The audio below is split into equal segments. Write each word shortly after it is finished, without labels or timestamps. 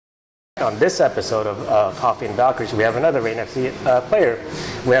On this episode of Coffee and Valkyries, we have another Reign FC player.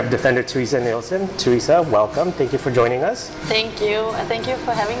 We have defender Theresa Nielsen. Theresa, welcome. Thank you for joining us. Thank you, and thank you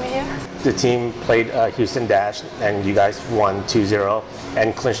for having me here. The team played Houston Dash, and you guys won 2-0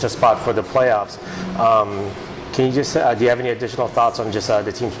 and clinched a spot for the playoffs. Can you just, do you have any additional thoughts on just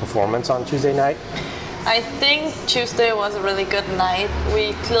the team's performance on Tuesday night? I think Tuesday was a really good night.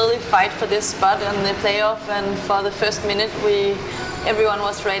 We clearly fight for this spot in the playoff, and for the first minute everyone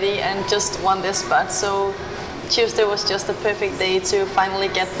was ready and just won this spot. So Tuesday was just a perfect day to finally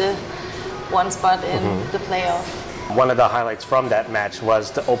get the one spot in the playoff. One of the highlights from that match was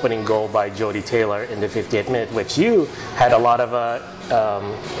the opening goal by Jodie Taylor in the 58th minute, which you had a lot of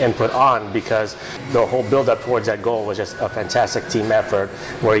input on, because the whole build-up towards that goal was just a fantastic team effort,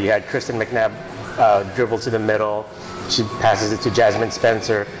 where you had Kristen McNabb dribble to the middle. She passes it to Jasmine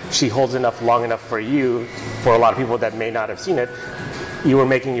Spencer. She holds enough long enough for you, for a lot of people that may not have seen it. You were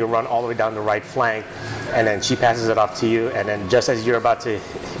making your run all the way down the right flank, and then she passes it off to you, and then just as you're about to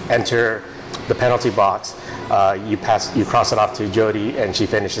enter the penalty box, you cross it off to Jodie, and she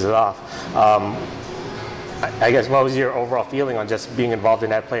finishes it off. I guess, what was your overall feeling on just being involved in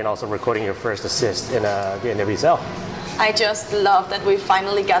that play and also recording your first assist in the NWSL? I just love that we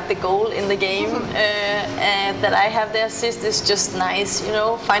finally got the goal in the game, and that I have the assist is just nice, you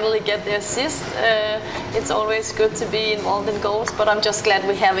know, finally get the assist. It's always good to be involved in goals, but I'm just glad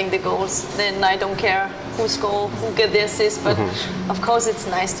we're having the goals. Then I don't care who score, who get the assist, but of course it's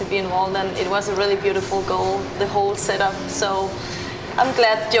nice to be involved, and it was a really beautiful goal, the whole setup. So I'm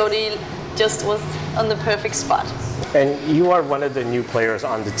glad Jodie just was on the perfect spot. And you are one of the new players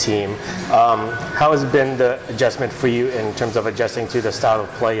on the team. How has been the adjustment for you in terms of adjusting to the style of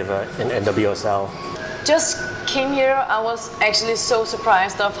play in NWSL? Just came here, I was actually so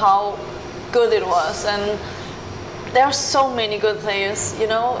surprised of how good it was, and there are so many good players, you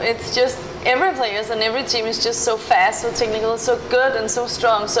know, it's just every player and every team is just so fast, so technical, so good and so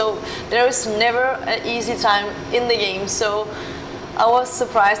strong, so there is never an easy time in the game. So I was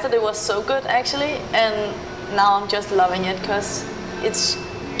surprised that it was so good actually, and now I'm just loving it because it's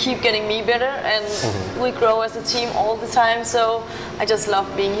keep getting me better, and we grow as a team all the time. So I just love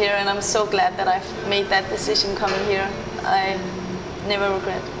being here, and I'm so glad that I've made that decision coming here. I never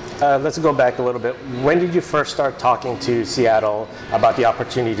regret. Let's go back a little bit. When did you first start talking to Seattle about the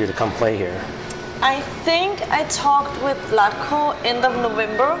opportunity to come play here? I think I talked with Latko end of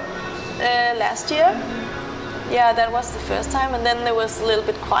November last year. Yeah, that was the first time, and then there was a little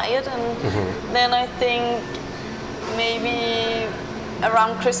bit quiet, and then I think maybe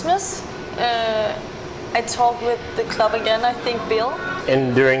around Christmas I talked with the club again, I think Bill.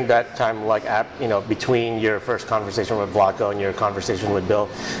 And during that time, like between your first conversation with Vlatko and your conversation with Bill,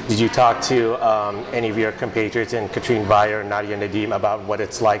 did you talk to any of your compatriots in Katrine Weyer and Nadia Nadim about what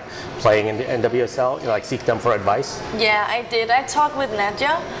it's like playing in the NWSL, like seek them for advice? Yeah, I did. I talked with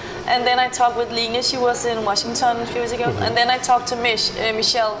Nadia, and then I talked with Line. She was in Washington a few years ago, and then I talked to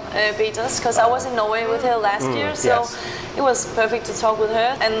Michelle Peters, because I was in Norway with her last year, so it was perfect to talk with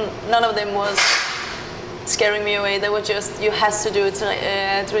her, and none of them was scaring me away. They were just, you have to do it,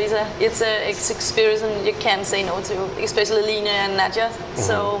 Theresa. It's an experience and you can't say no to, especially Line and Nadia.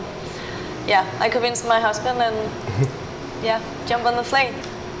 So yeah, I convinced my husband, and yeah, jump on the plane.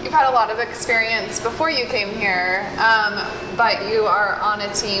 You've had a lot of experience before you came here, but you are on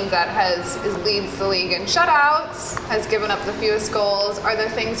a team that leads the league in shutouts, has given up the fewest goals. Are there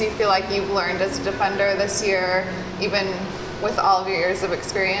things you feel like you've learned as a defender this year, even with all of your years of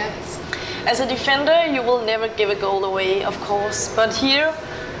experience? As a defender, you will never give a goal away, of course, but here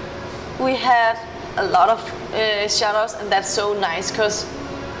we had a lot of shutouts, and that's so nice, because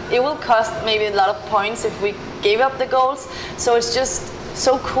it will cost maybe a lot of points if we gave up the goals. So it's just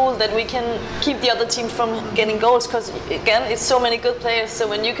so cool that we can keep the other team from getting goals, because again, it's so many good players. So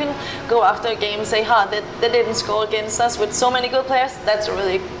when you can go after a game and say, they didn't score against us with so many good players, that's a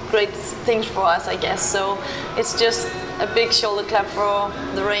really great thing for us, I guess. So it's just a big shoulder clap for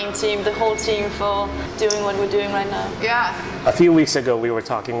the Reign team, the whole team, for doing what we're doing right now. Yeah. A few weeks ago, we were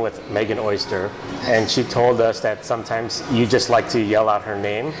talking with Megan Oyster, and she told us that sometimes you just like to yell out her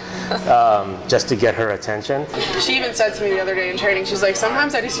name just to get her attention. She even said to me the other day in training, she's like,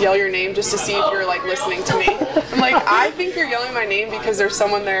 sometimes I just yell your name just to see if you're like listening to me. I'm like, I think you're yelling my name because there's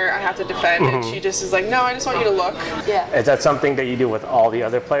someone there I have to defend, and she just is like, no, I just want you to look. Yeah. Is that something that you do with all the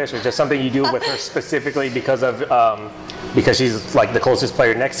other players, or just something you do with her specifically because of because she's like the closest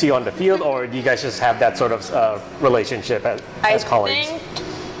player next to you on the field, or do you guys just have that sort of relationship as colleagues? I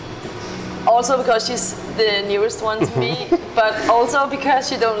think Also because she's the newest one to me, but also because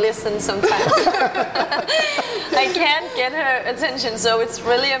she don't listen sometimes. I can't get her attention, so it's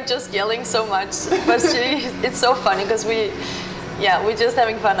really, I'm just yelling so much. But it's so funny because we're just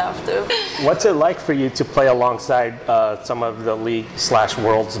having fun after. What's it like for you to play alongside some of the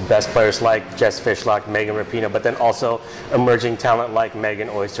league/world's best players like Jess Fishlock, Megan Rapinoe, but then also emerging talent like Megan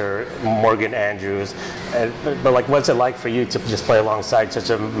Oyster, Morgan Andrews? But like, what's it like for you to just play alongside such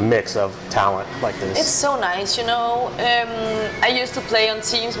a mix of talent like this? It's so nice, you know. I used to play on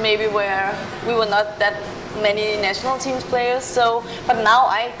teams maybe where we were not that many national teams players, but now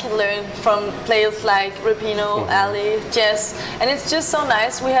I can learn from players like Rapinoe, Ali, Jess, and it's just so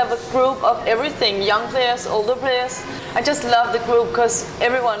nice. We have a group of everything, young players, older players. I just love the group because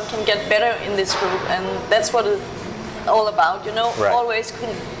everyone can get better in this group, and that's what it's all about, you know. Right. Always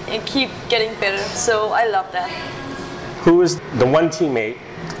keep getting better, so I love that. Who is the one teammate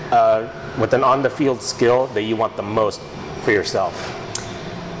with an on-the-field skill that you want the most for yourself?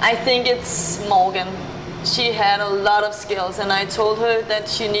 I think it's Morgan. She had a lot of skills, and I told her that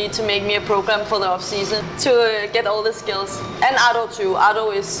she needs to make me a program for the off season to get all the skills. And Ado too. Ado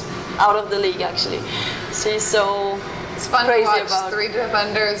is out of the league actually. She's so It's fun crazy to watch about 3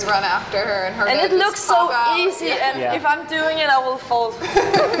 defenders run after her and her. and it looks so easy, Yeah. and if I'm doing it, I will fall.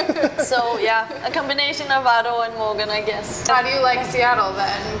 So yeah, a combination of Ado and Morgan, I guess. How do you like Seattle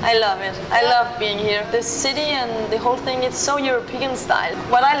then? I love it. I love being here. The city and the whole thing, it's so European style.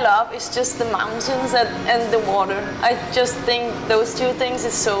 What I love is just the mountains and the water. I just think those two things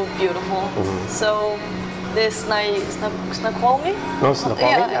is so beautiful. So the Snoqualmie? No,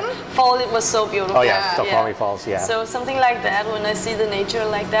 Snoqualmie? Yeah. Fall, it was so beautiful. Oh yeah, Snoqualmie Falls, yeah. So something like that, when I see the nature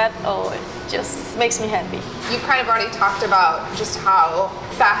like that, oh, it just makes me happy. You kind of already talked about just how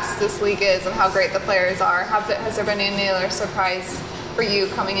fast this league is and how great the players are. Has there been any other surprise for you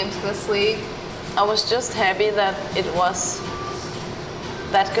coming into this league? I was just happy that it was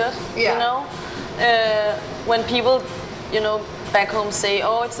that good, Yeah. you know? When people, you know, back home say,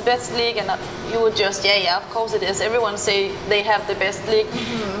 oh, it's the best league, and you would just, yeah, of course it is. Everyone say they have the best league,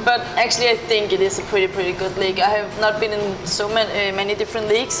 but actually I think it is a pretty good league. I have not been in so many different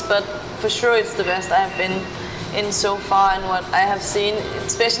leagues, but for sure it's the best I have been in so far, and what I have seen,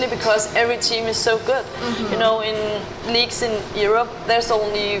 especially because every team is so good. You know, in leagues in Europe, there's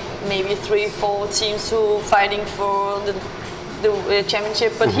only maybe 3-4 teams who are fighting for the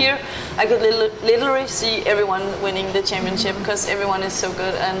championship, but here I could literally see everyone winning the championship because everyone is so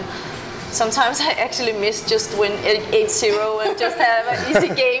good, and sometimes I actually miss just win 8-0 and just have an easy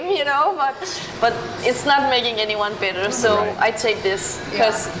game, you know, but it's not making anyone better, so I take this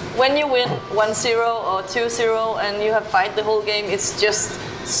because when you win 1-0 or 2-0 and you have fight the whole game, it's just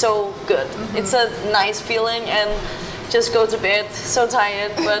so good. It's a nice feeling, and just go to bed so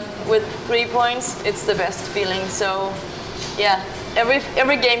tired, but with 3 points, it's the best feeling. So yeah,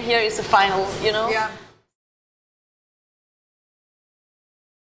 every game here is a final, you know. Yeah.